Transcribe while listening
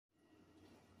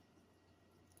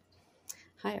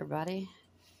Hi everybody,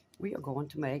 we are going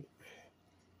to make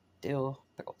dill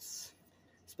pickles,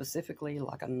 specifically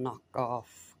like a knockoff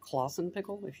claussen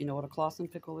pickle, if you know what a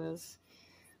claussen pickle is.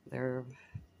 They're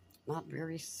not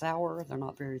very sour, they're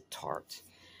not very tart.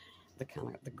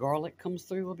 The garlic comes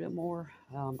through a bit more.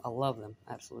 I love them,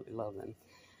 absolutely love them.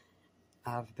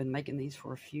 I've been making these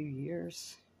for a few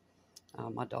years.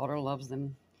 My daughter loves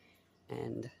them,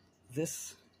 and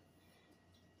this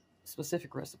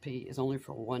specific recipe is only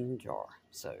for 1 jar.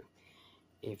 So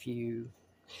if you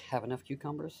have enough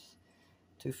cucumbers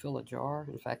to fill a jar,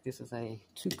 in fact this is a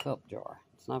 2-cup jar,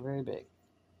 it's not very big.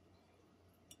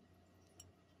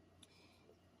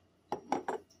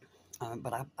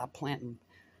 But I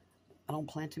don't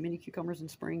plant too many cucumbers in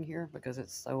spring here because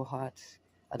it's so hot.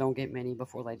 I don't get many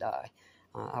before they die.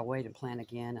 I wait and plant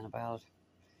again in about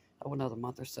another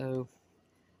month or so,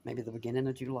 maybe the beginning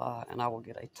of July, and I will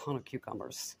get a ton of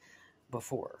cucumbers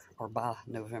before or by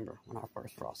November when our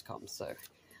first frost comes. So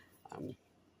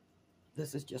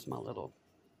this is just my little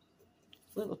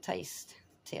test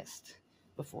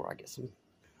before I get some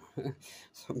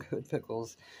some good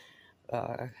pickles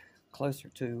closer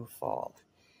to fall.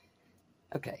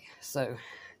 Okay, so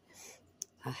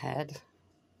I had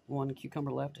 1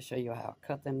 cucumber left to show you how I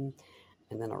cut them,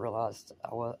 and then I realized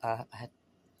I had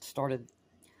started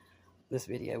this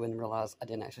video and realized I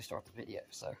didn't actually start the video,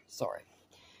 so sorry.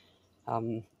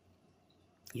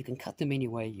 You can cut them any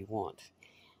way you want,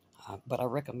 but I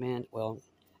recommend, well,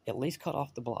 at least cut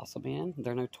off the blossom end.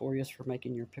 They're notorious for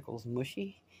making your pickles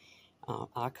mushy.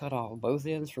 I cut off both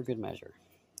ends for good measure.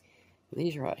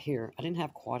 These right here, I didn't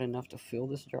have quite enough to fill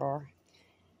this jar.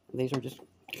 These are just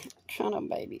kind of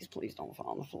babies. Please don't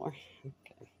fall on the floor.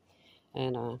 Okay.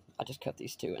 And I just cut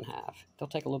these 2 in half. They'll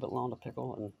take a little bit long to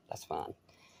pickle, and that's fine.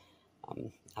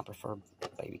 I prefer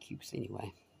baby cubes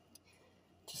anyway.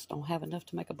 Just don't have enough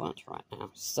to make a bunch right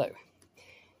now. So,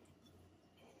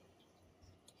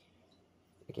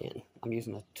 again, I'm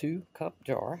using a 2-cup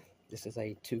jar. This is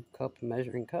a 2-cup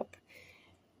measuring cup.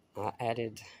 I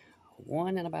added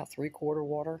 1 and about 3/4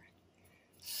 water,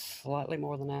 slightly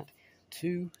more than that,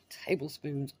 2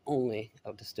 tablespoons only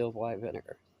of distilled white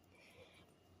vinegar,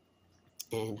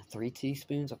 and 3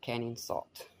 teaspoons of canning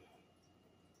salt.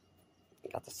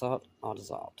 Got the salt all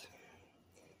dissolved.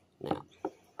 Now,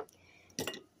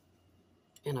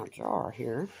 in our jar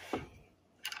here,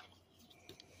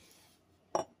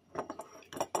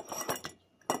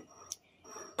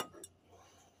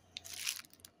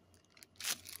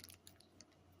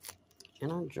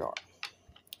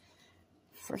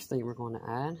 first thing we're going to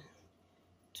add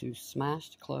 2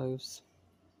 smashed cloves,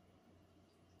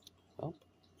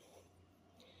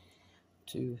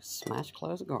 2 smashed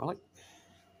cloves of garlic,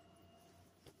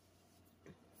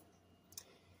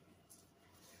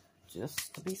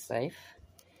 just to be safe.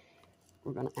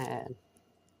 We're going to add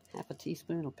 1/2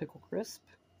 teaspoon of pickle crisp.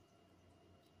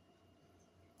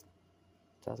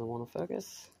 Doesn't want to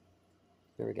focus.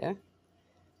 There we go.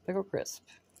 Pickle crisp.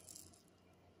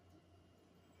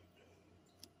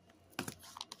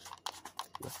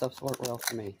 This stuff's worked well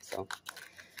for me. So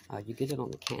you get it on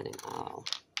the canning aisle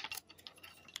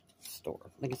store. I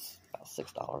think it's about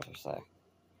 $6 or so.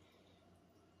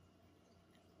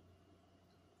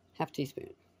 1/2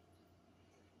 teaspoon.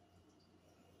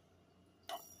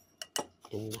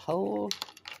 In the hole,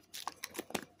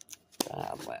 right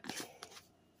out wet.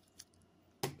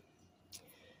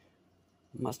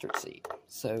 Mustard seed.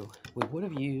 So we would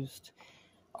have used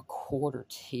a 1/4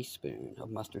 teaspoon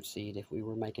of mustard seed if we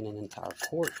were making an entire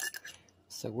quart.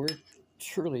 So we're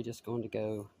truly just going to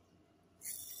go,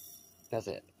 that's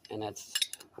it. And that's,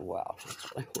 wow,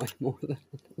 that's way more than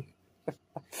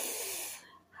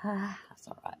that's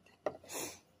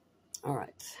all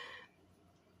right.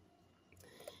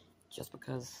 Just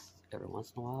because every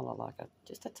once in a while I like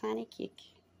just a tiny kick.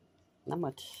 Not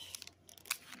much.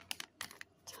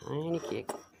 Tiny kick.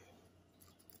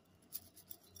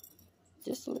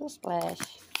 Just a little splash.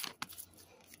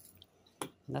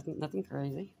 Nothing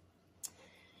crazy.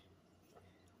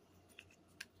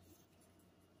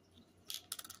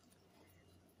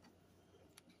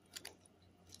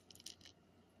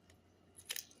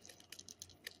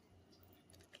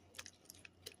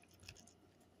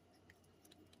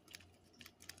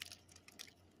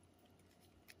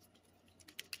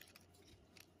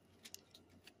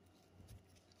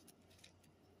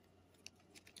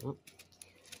 Well,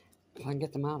 if I can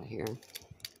get them out of here,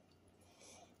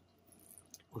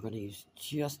 we're going to use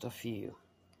just a few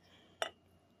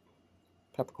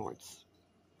peppercorns.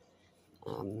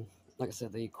 Like I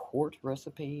said, the quart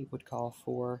recipe would call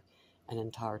for an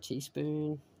entire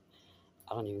teaspoon.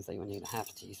 I don't even think we need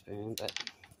 1/2 teaspoon, but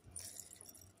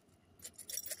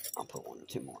I'll put 1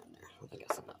 2 more in there. I think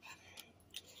that's enough.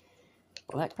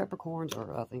 Black peppercorns,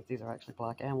 or I think these are actually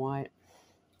black and white.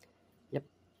 Yep,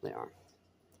 they are.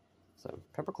 So,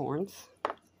 peppercorns.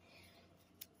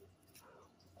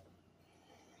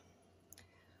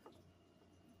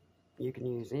 You can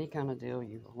use any kind of dill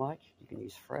you like. You can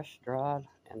use fresh, dried,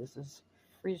 and this is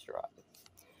freeze-dried.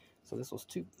 So this was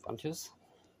 2 bunches.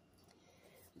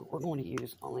 But we're going to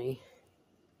use only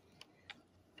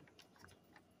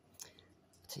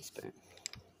a teaspoon.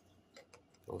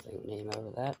 Don't think we need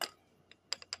over that.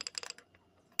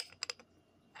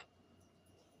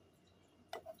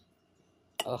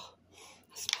 Oh,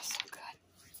 that smells so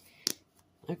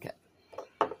good. Okay.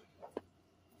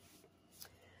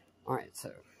 Alright,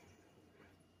 so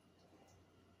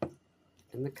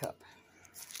in the cup,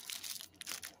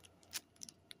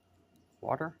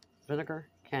 water, vinegar,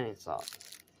 canning salt.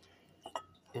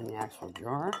 In the actual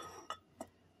jar,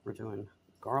 we're doing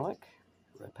garlic,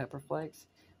 red pepper flakes,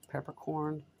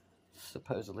 peppercorn,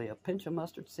 supposedly a pinch of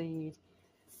mustard seed,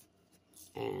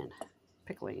 and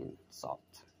pickling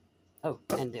salt. Oh,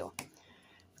 and dill.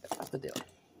 That's the dill.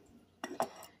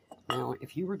 Now,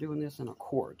 if you were doing this in a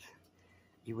quart,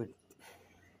 you would,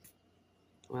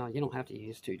 well, you don't have to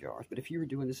use 2 jars, but if you were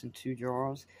doing this in 2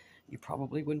 jars, you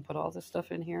probably wouldn't put all this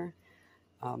stuff in here.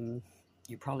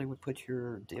 You probably would put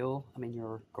your dill,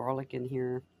 your garlic in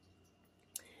here,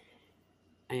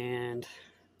 and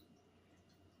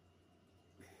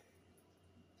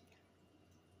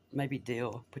maybe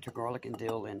dill, put your garlic and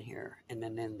dill in here, and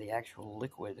then in the actual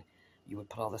liquid, you would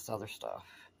put all this other stuff,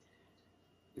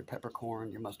 your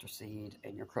peppercorn, your mustard seed,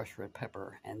 and your crushed red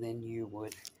pepper, and then you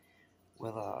would,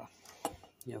 with a,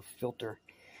 filter,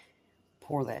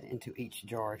 pour that into each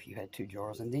jar if you had 2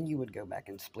 jars, and then you would go back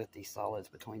and split these solids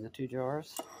between the 2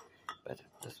 jars. But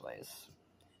this way,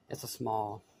 it's a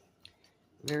small,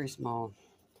 very small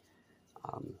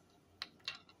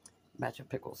batch of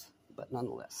pickles, but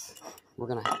nonetheless, we're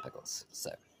going to have pickles.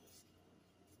 So,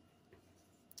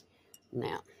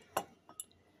 now,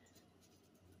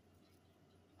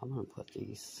 I'm going to put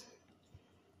these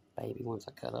baby ones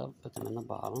I cut up, put them in the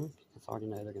bottom, because I already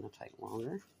know they're going to take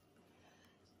longer.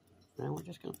 Now we're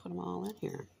just going to put them all in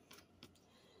here.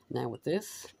 Now with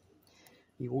this,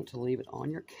 you want to leave it on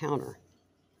your counter,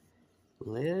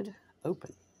 lid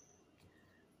open,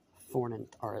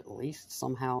 or at least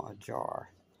somehow ajar.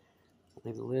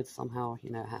 Leave the lid somehow,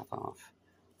 half off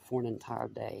for an entire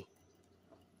day.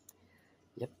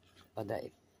 Yep, a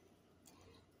day.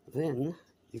 Then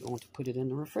you're going to put it in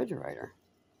the refrigerator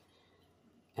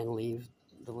and leave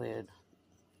the lid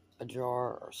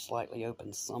ajar or slightly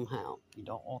open somehow. You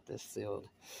don't want this sealed.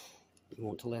 You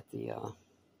want to let the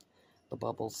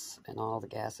bubbles and all the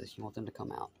gases, you want them to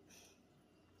come out.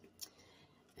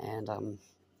 And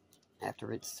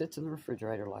after it sits in the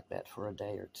refrigerator like that for a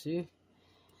day or 2,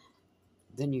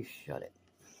 then you shut it.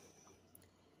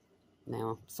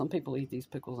 Now, some people eat these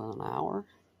pickles in an hour,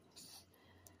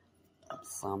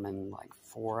 some in like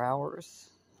 4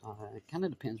 hours. It kind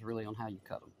of depends really on how you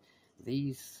cut them.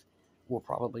 These will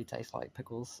probably taste like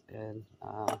pickles in,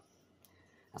 I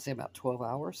say about 12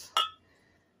 hours.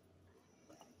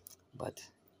 But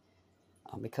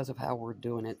because of how we're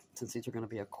doing it, since these are going to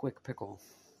be a quick pickle,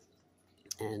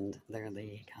 and they're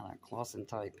the kind of claussen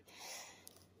type,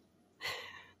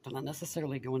 they're not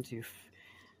necessarily going to,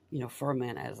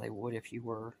 ferment as they would if you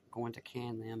were going to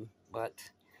can them. But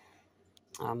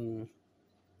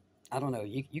I don't know.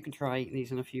 You can try eating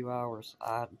these in a few hours.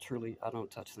 I don't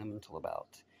touch them until about,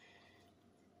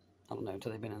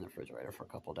 until they've been in the refrigerator for a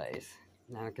couple of days.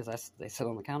 Now, because they sit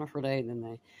on the counter for a day, and then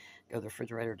they go to the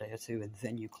refrigerator a day or 2, and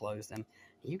then you close them.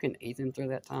 You can eat them through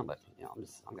that time, but I'm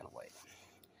gonna wait.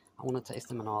 I want to taste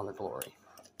them in all their glory.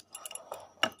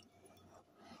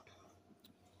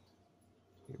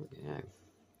 Here we go.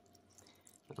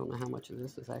 I don't know how much of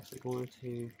this is actually going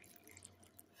to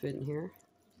fit in here.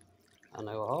 I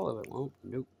know all of it won't.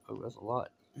 Nope. Oh, that's a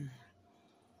lot.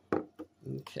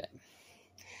 Okay.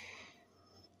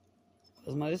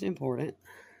 What's most important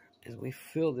is we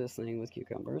fill this thing with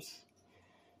cucumbers.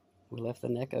 We left the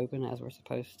neck open as we're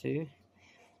supposed to,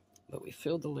 but we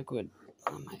filled the liquid.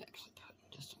 I might actually put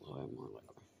just a little bit more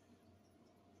liquid.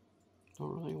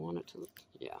 Don't really want it to.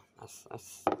 Yeah,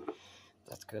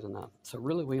 that's good enough. So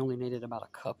really, we only needed about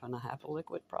 1.5 cups of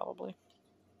liquid, probably.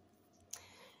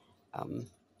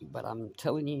 But I'm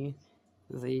telling you,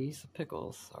 these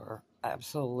pickles are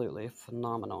absolutely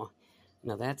phenomenal.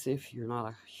 Now, that's if you're not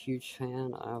a huge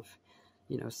fan of,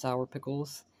 sour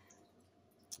pickles,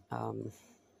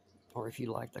 or if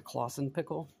you like the claussen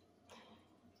pickle.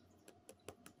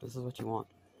 This is what you want.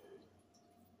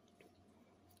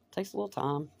 Takes a little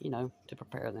time, to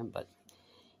prepare them, but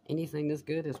anything this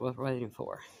good is worth waiting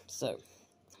for. So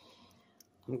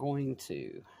I'm going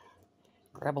to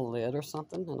grab a lid or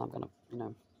something, and I'm going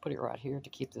to, put it right here to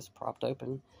keep this propped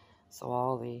open so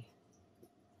all the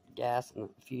gas and the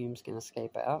fumes can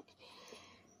escape out.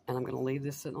 And I'm going to leave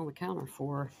this sitting on the counter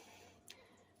for,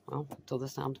 well, till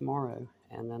this time tomorrow.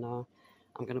 And then I'm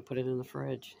going to put it in the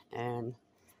fridge. And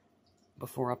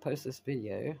before I post this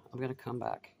video, I'm going to come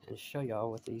back and show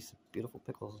y'all what these beautiful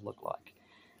pickles look like.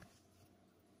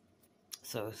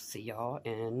 So see y'all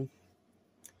in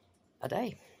a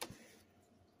day.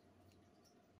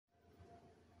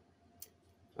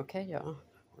 Okay, y'all,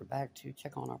 we're back to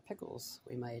check on our pickles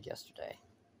we made yesterday.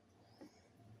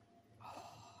 Oh,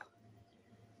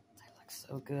 they look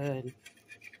so good.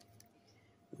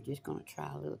 We're just gonna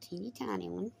try a little teeny tiny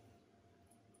one.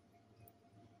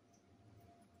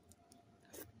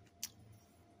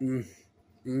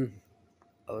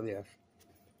 Oh yes.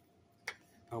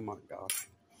 Oh my gosh.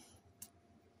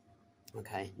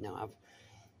 Okay, now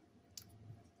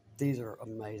these are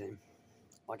amazing.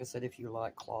 Like I said, if you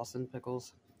like claussen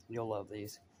pickles, you'll love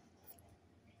these.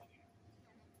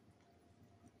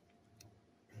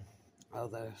 Oh,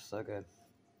 they're so good.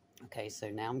 Okay, so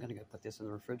now I'm gonna go put this in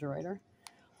the refrigerator.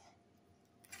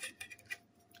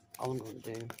 All I'm gonna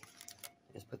do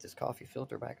is put this coffee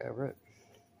filter back over it.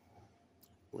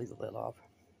 Leave the lid off.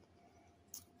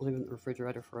 Leave it in the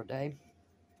refrigerator for a day,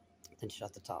 then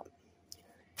shut the top.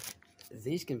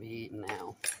 These can be eaten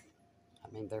now. I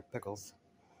mean, they're pickles.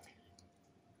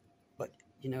 But,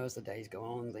 as the days go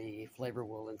on, the flavor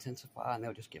will intensify and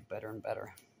they'll just get better and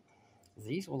better.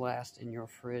 These will last in your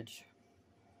fridge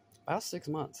about 6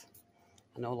 months.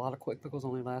 I know a lot of quick pickles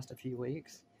only last a few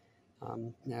weeks.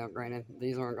 Now, granted,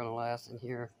 these aren't going to last in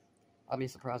here. I'd be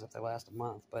surprised if they last a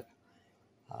month, but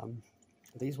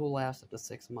these will last up to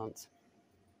 6 months.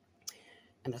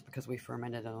 And that's because we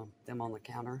fermented them on the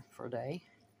counter for a day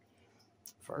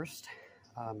first.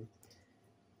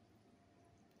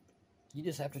 You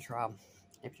just have to try them.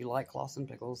 If you like claussen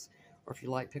pickles, or if you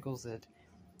like pickles that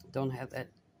don't have that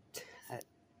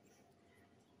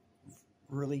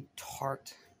really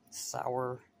tart,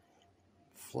 sour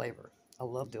flavor. I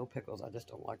love dill pickles. I just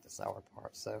don't like the sour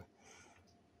part. So,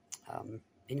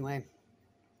 anyway,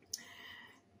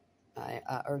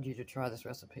 I urge you to try this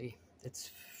recipe.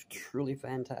 It's truly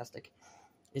fantastic.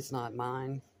 It's not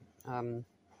mine,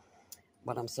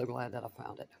 but I'm so glad that I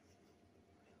found it.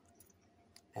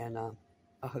 And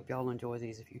I hope y'all enjoy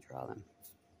these if you try them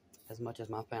as much as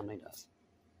my family does.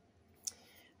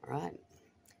 All right.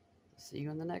 See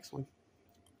you in the next one.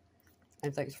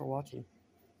 And thanks for watching.